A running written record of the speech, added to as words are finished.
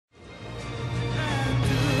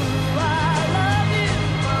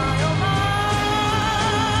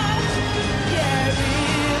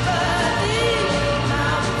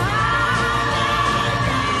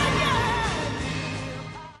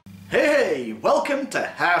welcome to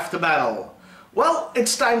Half the Battle. Well,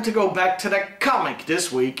 it's time to go back to the comic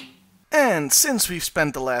this week. And since we've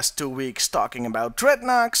spent the last 2 weeks talking about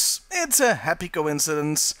dreadnoks, it's a happy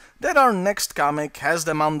coincidence that our next comic has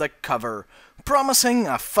them on the cover, promising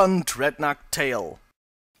a fun dreadnok tale.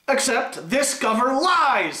 Except this cover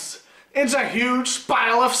lies! It's a huge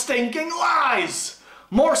pile of stinking lies!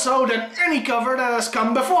 More so than any cover that has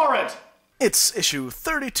come before it! It's issue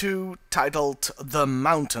 32, titled The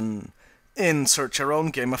Mountain. Insert your own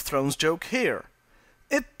Game of Thrones joke here.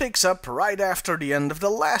 It picks up right after the end of the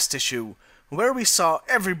last issue, where we saw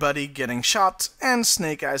everybody getting shot and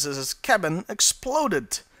Snake Eyes' cabin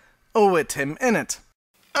exploded, with him in it.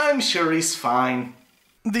 I'm sure he's fine.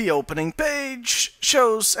 The opening page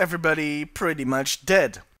shows everybody pretty much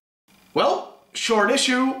dead. Well, short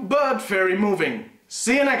issue, but very moving.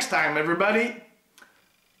 See you next time, everybody.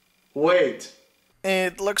 Wait.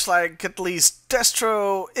 It looks like at least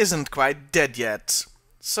Destro isn't quite dead yet.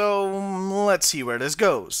 So, let's see where this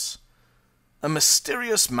goes. A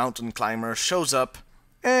mysterious mountain climber shows up,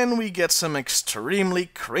 and we get some extremely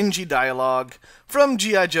cringy dialogue from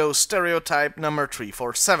G.I. Joe stereotype number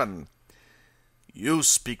 347. You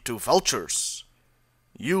speak to vultures.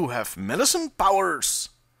 You have medicine powers.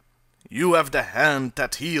 You have the hand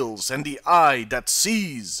that heals and the eye that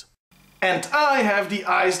sees. And I have the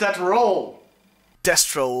eyes that roll.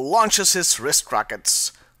 Destro launches his wrist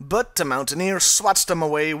rockets, but the mountaineer swats them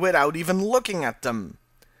away without even looking at them.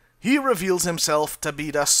 He reveals himself to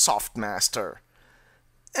be the Soft Master.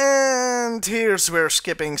 And here's where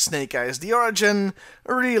skipping Snake Eyes the Origin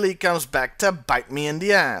really comes back to bite me in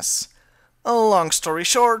the ass. A long story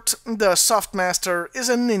short, the Soft Master is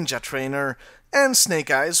a ninja trainer, and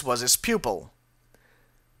Snake Eyes was his pupil.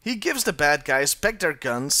 He gives the bad guys back their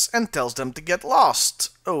guns and tells them to get lost,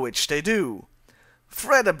 which they do.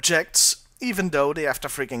 Fred objects, even though they have to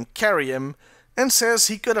freaking carry him, and says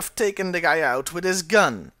he could have taken the guy out with his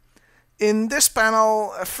gun. In this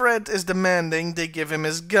panel, Fred is demanding they give him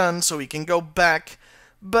his gun so he can go back,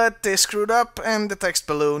 but they screwed up and the text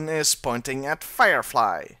balloon is pointing at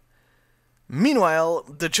Firefly. Meanwhile,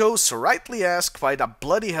 the Joes rightly ask why the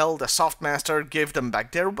bloody hell the Soft Master gave them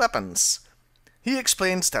back their weapons. He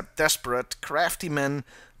explains that desperate, crafty men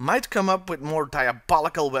might come up with more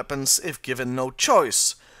diabolical weapons if given no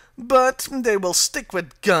choice, but they will stick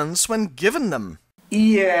with guns when given them.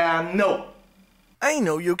 Yeah, no. I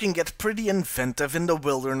know you can get pretty inventive in the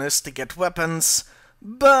wilderness to get weapons,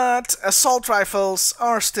 but assault rifles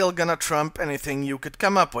are still gonna trump anything you could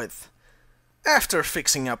come up with. After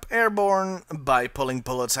fixing up Airborne, by pulling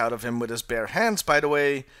bullets out of him with his bare hands by the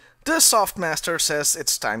way, the Soft Master says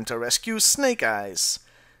it's time to rescue Snake Eyes,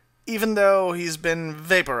 even though he's been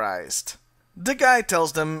vaporized. The guy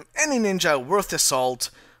tells them any ninja worth his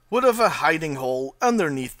salt would have a hiding hole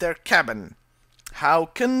underneath their cabin. How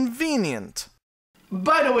convenient!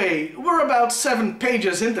 By the way, we're about 7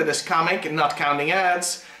 pages into this comic, not counting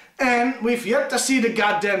ads, and we've yet to see the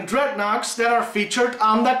goddamn dreadnoks that are featured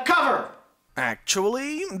on the cover!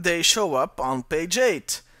 Actually, they show up on page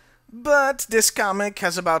 8. But this comic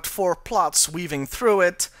has about 4 plots weaving through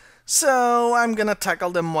it, so I'm gonna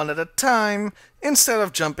tackle them one at a time, instead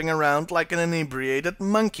of jumping around like an inebriated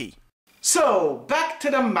monkey. So, back to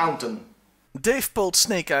the mountain. They've pulled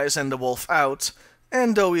Snake Eyes and the wolf out,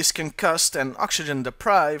 and though he's concussed and oxygen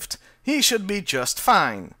deprived, he should be just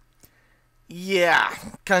fine. Yeah,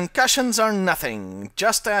 concussions are nothing.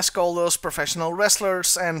 Just ask all those professional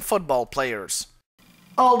wrestlers and football players.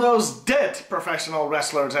 All those dead professional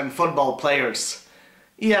wrestlers and football players.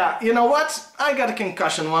 Yeah, you know what? I got a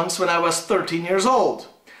concussion once when I was 13 years old.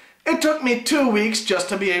 It took me 2 weeks just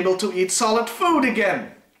to be able to eat solid food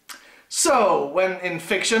again. So, when in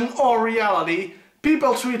fiction or reality,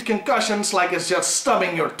 people treat concussions like it's just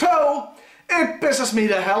stubbing your toe, it pisses me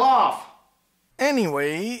the hell off.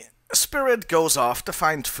 Anyway, Spirit goes off to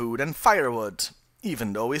find food and firewood,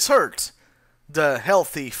 even though he's hurt. The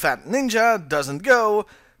healthy fat ninja doesn't go,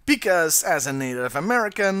 because as a Native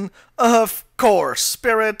American, of course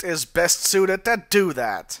Spirit is best suited to do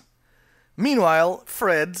that. Meanwhile,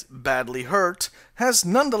 Fred, badly hurt, has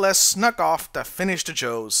nonetheless snuck off to finish the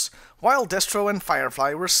Joes, while Destro and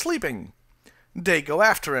Firefly were sleeping. They go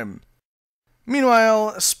after him.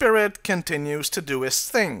 Meanwhile, Spirit continues to do his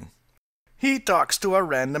thing. He talks to a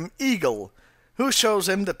random eagle, who shows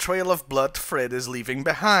him the trail of blood Fred is leaving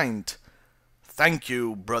behind. Thank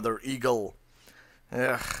you, Brother Eagle.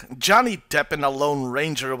 Johnny Depp in the Lone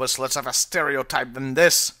Ranger was less of a stereotype than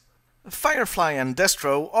this. Firefly and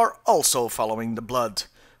Destro are also following the blood,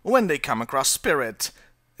 when they come across Spirit,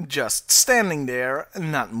 just standing there,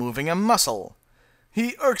 not moving a muscle.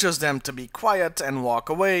 He urges them to be quiet and walk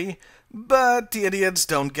away, but the idiots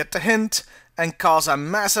don't get the hint and cause a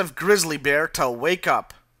massive grizzly bear to wake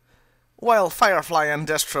up. While Firefly and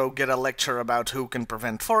Destro get a lecture about who can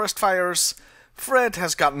prevent forest fires, Fred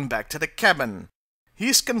has gotten back to the cabin.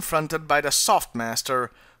 He's confronted by the Soft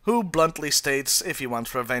Master, who bluntly states if he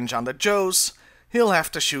wants revenge on the Joes, he'll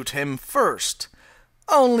have to shoot him first,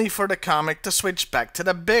 only for the comic to switch back to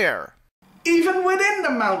the bear. Even within the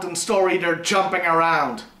mountain story, they're jumping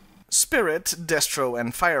around. Spirit, Destro,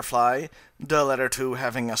 and Firefly, the latter two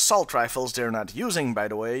having assault rifles they're not using by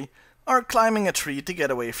the way, are climbing a tree to get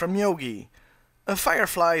away from Yogi. A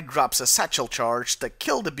Firefly drops a satchel charge to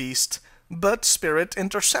kill the beast, but Spirit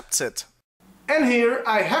intercepts it. And here,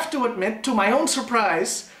 I have to admit to my own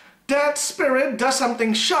surprise, that Spirit does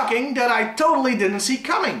something shocking that I totally didn't see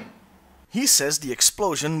coming. He says the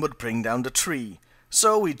explosion would bring down the tree,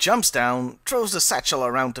 so he jumps down, throws the satchel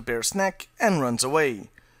around the bear's neck, and runs away.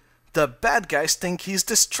 The bad guys think he's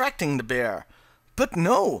distracting the bear, but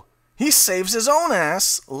no, he saves his own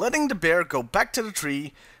ass, letting the bear go back to the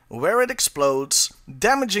tree, where it explodes,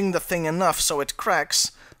 damaging the thing enough so it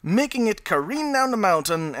cracks, making it careen down the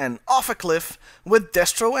mountain and off a cliff, with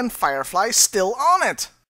Destro and Firefly still on it.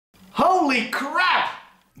 Holy crap!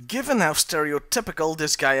 Given how stereotypical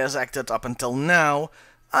this guy has acted up until now,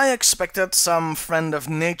 I expected some friend of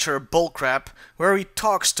nature bullcrap where he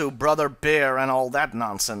talks to Brother Bear and all that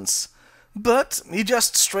nonsense. But he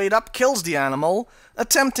just straight up kills the animal,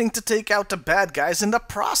 attempting to take out the bad guys in the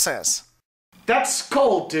process. That's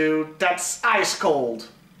cold, dude. That's ice cold.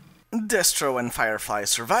 Destro and Firefly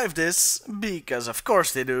survive this, because of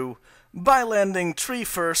course they do, by landing tree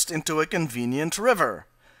first into a convenient river.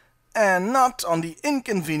 And not on the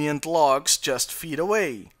inconvenient logs just feet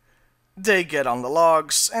away. They get on the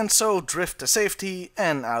logs, and so drift to safety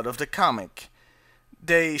and out of the comic.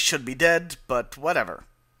 They should be dead, but whatever.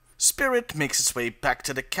 Spirit makes his way back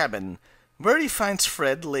to the cabin, where he finds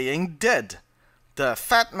Fred laying dead. The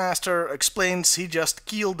Fat Master explains he just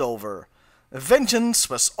keeled over. Vengeance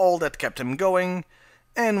was all that kept him going,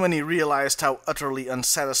 and when he realized how utterly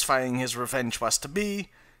unsatisfying his revenge was to be,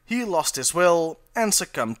 he lost his will and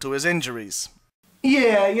succumbed to his injuries.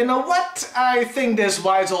 Yeah, you know what? I think this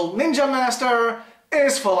wise old ninja master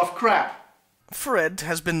is full of crap. Fred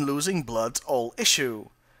has been losing blood all issue.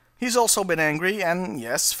 He's also been angry and,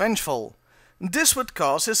 yes, vengeful. This would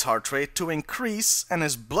cause his heart rate to increase and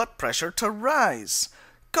his blood pressure to rise,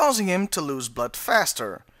 causing him to lose blood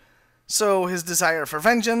faster. So his desire for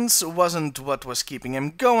vengeance wasn't what was keeping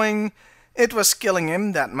him going, it was killing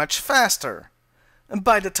him that much faster.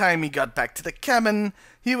 By the time he got back to the cabin,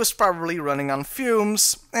 he was probably running on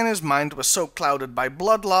fumes, and his mind was so clouded by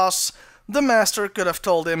blood loss, the master could have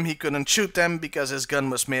told him he couldn't shoot them because his gun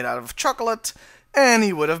was made out of chocolate, and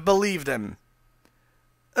he would have believed him.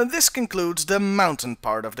 This concludes the mountain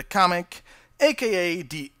part of the comic, aka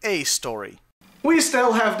the A story. We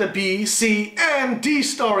still have the B, C, and D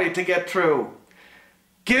story to get through.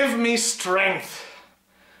 Give me strength.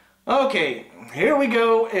 Okay, here we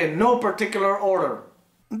go in no particular order.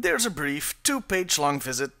 There's a brief 2-page-long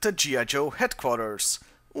visit to G.I. Joe headquarters,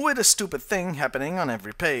 with a stupid thing happening on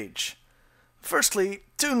every page. Firstly,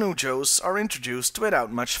 2 new Joes are introduced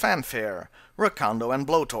without much fanfare, Rakondo and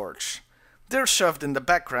Blowtorch. They're shoved in the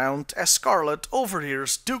background as Scarlet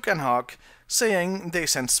overhears Duke and Hawk saying they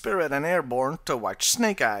sent Spirit and Airborne to watch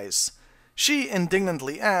Snake Eyes. She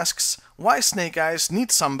indignantly asks why Snake Eyes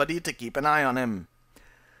needs somebody to keep an eye on him.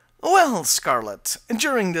 Well, Scarlet,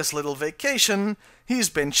 during this little vacation, he's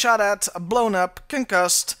been shot at, blown up,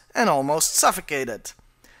 concussed, and almost suffocated.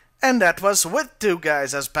 And that was with 2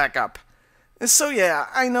 guys as backup. So yeah,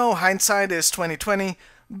 I know hindsight is 20/20,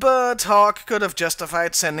 but Hawk could have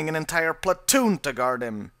justified sending an entire platoon to guard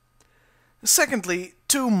him. Secondly,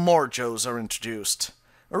 2 more Joes are introduced.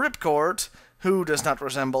 Ripcord, who does not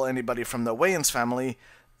resemble anybody from the Wayans family,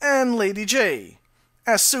 and Lady J.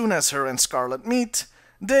 As soon as her and Scarlet meet,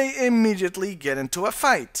 they immediately get into a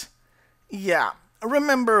fight. Yeah,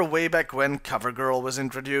 remember way back when CoverGirl was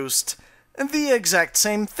introduced? The exact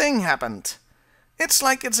same thing happened. It's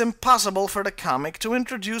like it's impossible for the comic to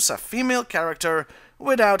introduce a female character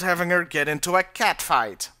without having her get into a cat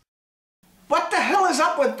fight. What the hell is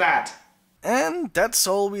up with that? And that's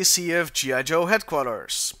all we see of G.I. Joe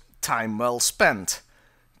headquarters. Time well spent.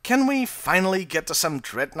 Can we finally get to some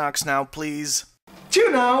dreadnoughts now, please? Do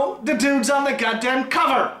you know, the dude's on the goddamn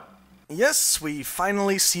cover! Yes, we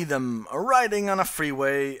finally see them riding on a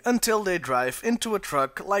freeway until they drive into a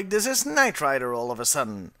truck like this is Knight Rider all of a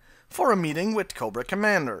sudden, for a meeting with Cobra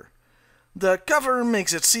Commander. The cover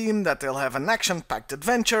makes it seem that they'll have an action-packed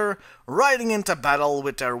adventure, riding into battle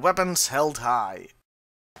with their weapons held high.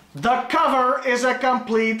 The cover is a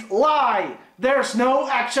complete lie. There's no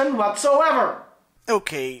action whatsoever.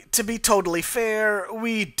 Okay, to be totally fair,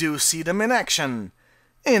 we do see them in action.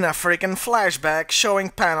 In a freaking flashback showing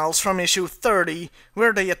panels from issue 30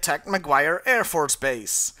 where they attacked McGuire Air Force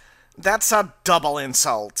Base. That's a double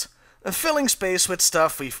insult. Filling space with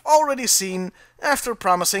stuff we've already seen after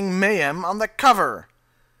promising mayhem on the cover.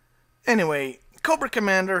 Anyway, Cobra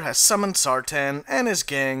Commander has summoned Zartan and his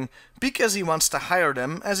gang because he wants to hire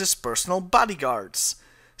them as his personal bodyguards,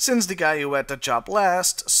 since the guy who had the job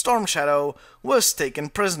last, Storm Shadow, was taken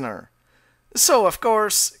prisoner. So, of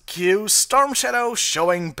course, cue Storm Shadow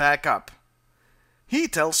showing back up. He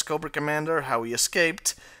tells Cobra Commander how he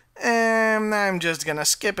escaped, and I'm just gonna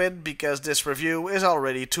skip it because this review is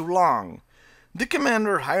already too long. The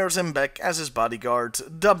Commander hires him back as his bodyguard,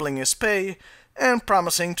 doubling his pay, and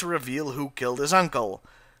promising to reveal who killed his uncle.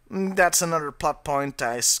 That's another plot point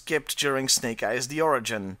I skipped during Snake Eyes The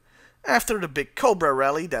Origin, after the big Cobra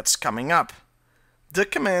rally that's coming up. The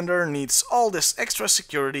Commander needs all this extra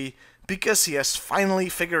security because he has finally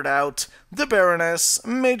figured out the Baroness,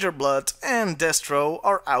 Major Blood, and Destro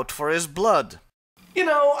are out for his blood. You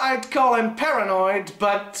know, I'd call him paranoid,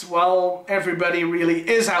 but, well, everybody really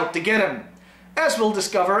is out to get him, as we'll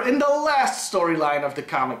discover in the last storyline of the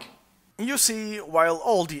comic. You see, while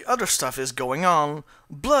all the other stuff is going on,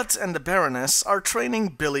 Blood and the Baroness are training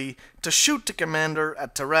Billy to shoot the Commander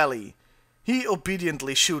at the rally. He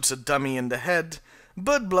obediently shoots a dummy in the head,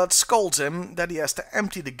 but Blood scolds him that he has to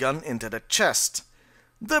empty the gun into the chest.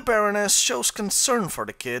 The Baroness shows concern for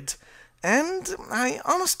the kid, and I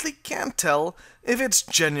honestly can't tell if it's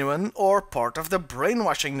genuine or part of the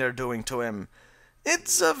brainwashing they're doing to him.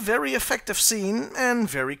 It's a very effective scene and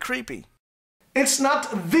very creepy. It's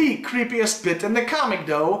not the creepiest bit in the comic,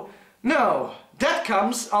 though. No, that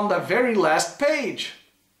comes on the very last page.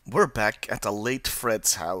 We're back at the late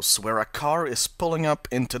Fred's house, where a car is pulling up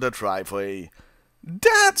into the driveway.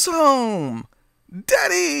 Dad's home!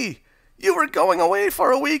 Daddy! You were going away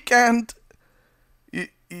for a week and...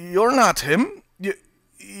 You're not him.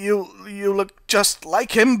 You look just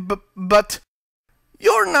like him, but...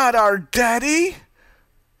 You're not our daddy!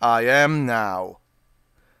 I am now.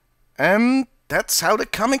 And that's how the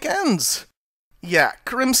comic ends. Yeah,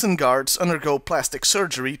 Crimson Guards undergo plastic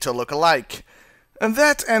surgery to look alike. And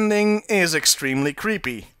that ending is extremely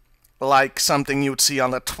creepy. Like something you'd see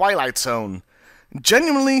on the Twilight Zone.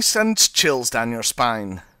 Genuinely sends chills down your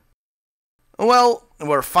spine. Well,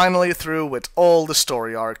 we're finally through with all the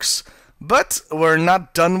story arcs. But we're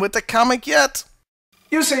not done with the comic yet.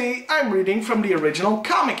 You see, I'm reading from the original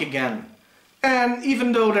comic again. And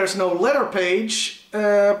even though there's no letter page,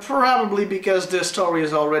 probably because this story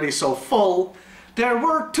is already so full, there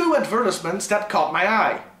were 2 advertisements that caught my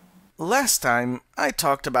eye. Last time, I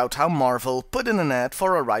talked about how Marvel put in an ad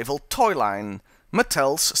for a rival toy line,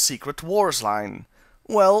 Mattel's Secret Wars line.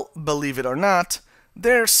 Well, believe it or not,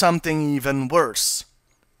 there's something even worse.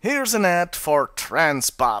 Here's an ad for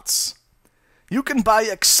Transbots. You can buy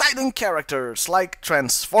exciting characters like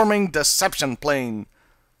Transforming Deception Plane,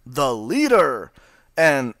 The Leader,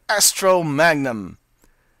 and Astro Magnum.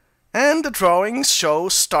 And the drawings show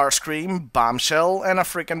Starscream, Bombshell, and a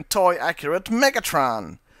freaking toy-accurate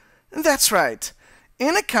Megatron. That's right.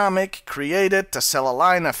 In a comic created to sell a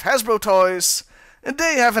line of Hasbro toys,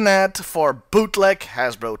 they have an ad for bootleg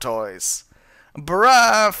Hasbro toys.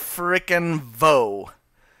 Brah frickin' vo.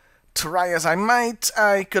 Try as I might,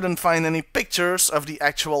 I couldn't find any pictures of the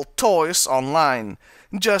actual toys online.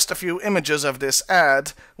 Just a few images of this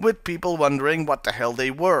ad, with people wondering what the hell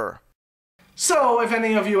they were. So, if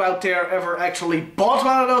any of you out there ever actually bought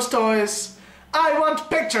one of those toys, I want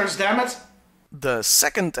pictures, damn it! The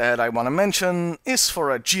second ad I want to mention is for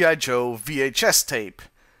a G.I. Joe VHS tape.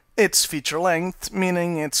 It's feature-length,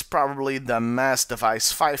 meaning it's probably the Mass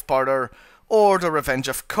Device 5-parter, or the Revenge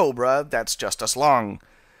of Cobra that's just as long.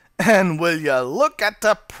 And will ya look at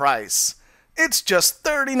the price? It's just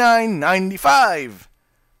 $39.95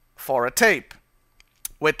 for a tape,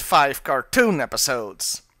 with 5 cartoon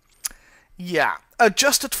episodes. Yeah,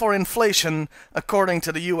 adjusted for inflation, according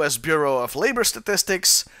to the US Bureau of Labor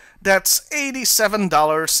Statistics, that's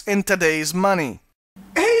 $87 in today's money.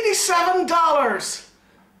 $87!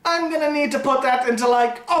 I'm gonna need to put that into,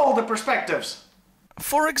 like, all the perspectives.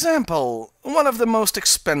 For example, one of the most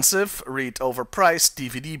expensive, read overpriced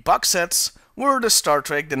DVD box sets were the Star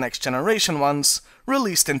Trek The Next Generation ones,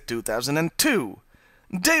 released in 2002.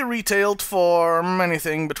 They retailed for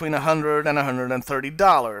anything between $100 and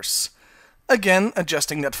 $130. Again,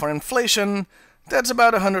 adjusting that for inflation, that's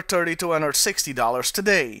about $130 to $160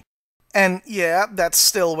 today. And yeah, that's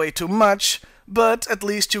still way too much, But at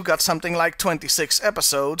least you got something like 26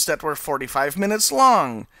 episodes that were 45 minutes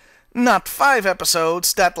long, not 5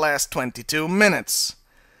 episodes that last 22 minutes.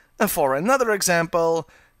 And for another example,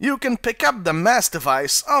 you can pick up the Mass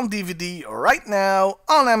Device on DVD right now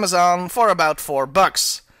on Amazon for about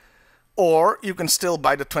 $4. Or you can still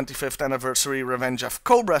buy the 25th Anniversary Revenge of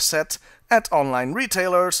Cobra set at online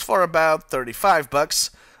retailers for about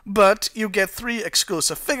 $35, but you get 3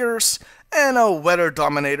 exclusive figures and a Weather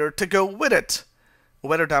Dominator to go with it.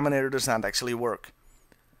 Weather Dominator does not actually work.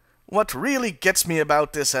 What really gets me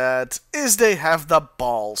about this ad is they have the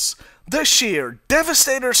balls, the sheer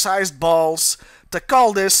Devastator-sized balls, to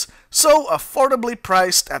call this so affordably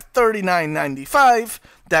priced at $39.95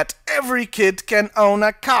 that every kid can own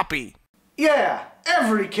a copy. Yeah,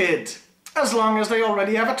 every kid, as long as they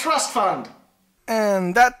already have a trust fund.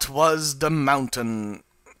 And that was The Mountain.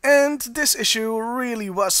 And this issue really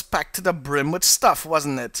was packed to the brim with stuff,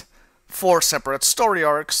 wasn't it? 4 separate story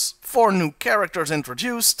arcs, 4 new characters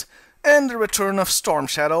introduced, and the return of Storm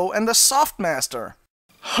Shadow and the Softmaster.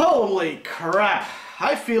 Holy crap!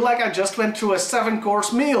 I feel like I just went through a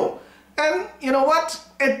 7-course meal. And you know what?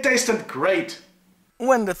 It tasted great.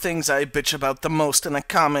 When the things I bitch about the most in a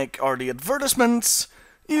comic are the advertisements,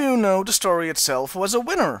 you know the story itself was a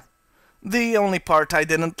winner. The only part I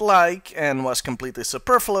didn't like, and was completely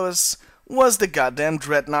superfluous, was the goddamn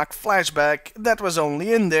Dreadnought flashback that was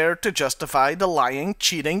only in there to justify the lying,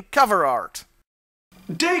 cheating cover art.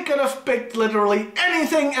 They could have picked literally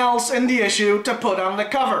anything else in the issue to put on the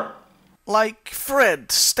cover. Like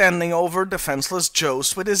Fred standing over defenseless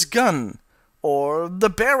Joes with his gun, or the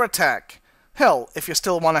bear attack. Hell, if you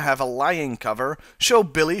still want to have a lying cover, show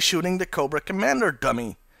Billy shooting the Cobra Commander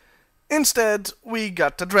dummy. Instead, we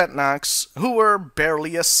got the Dreadnoughts, who were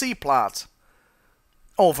barely a C-plot.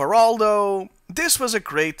 Overall, though, this was a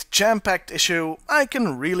great jam-packed issue I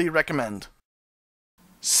can really recommend.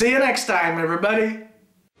 See you next time, everybody!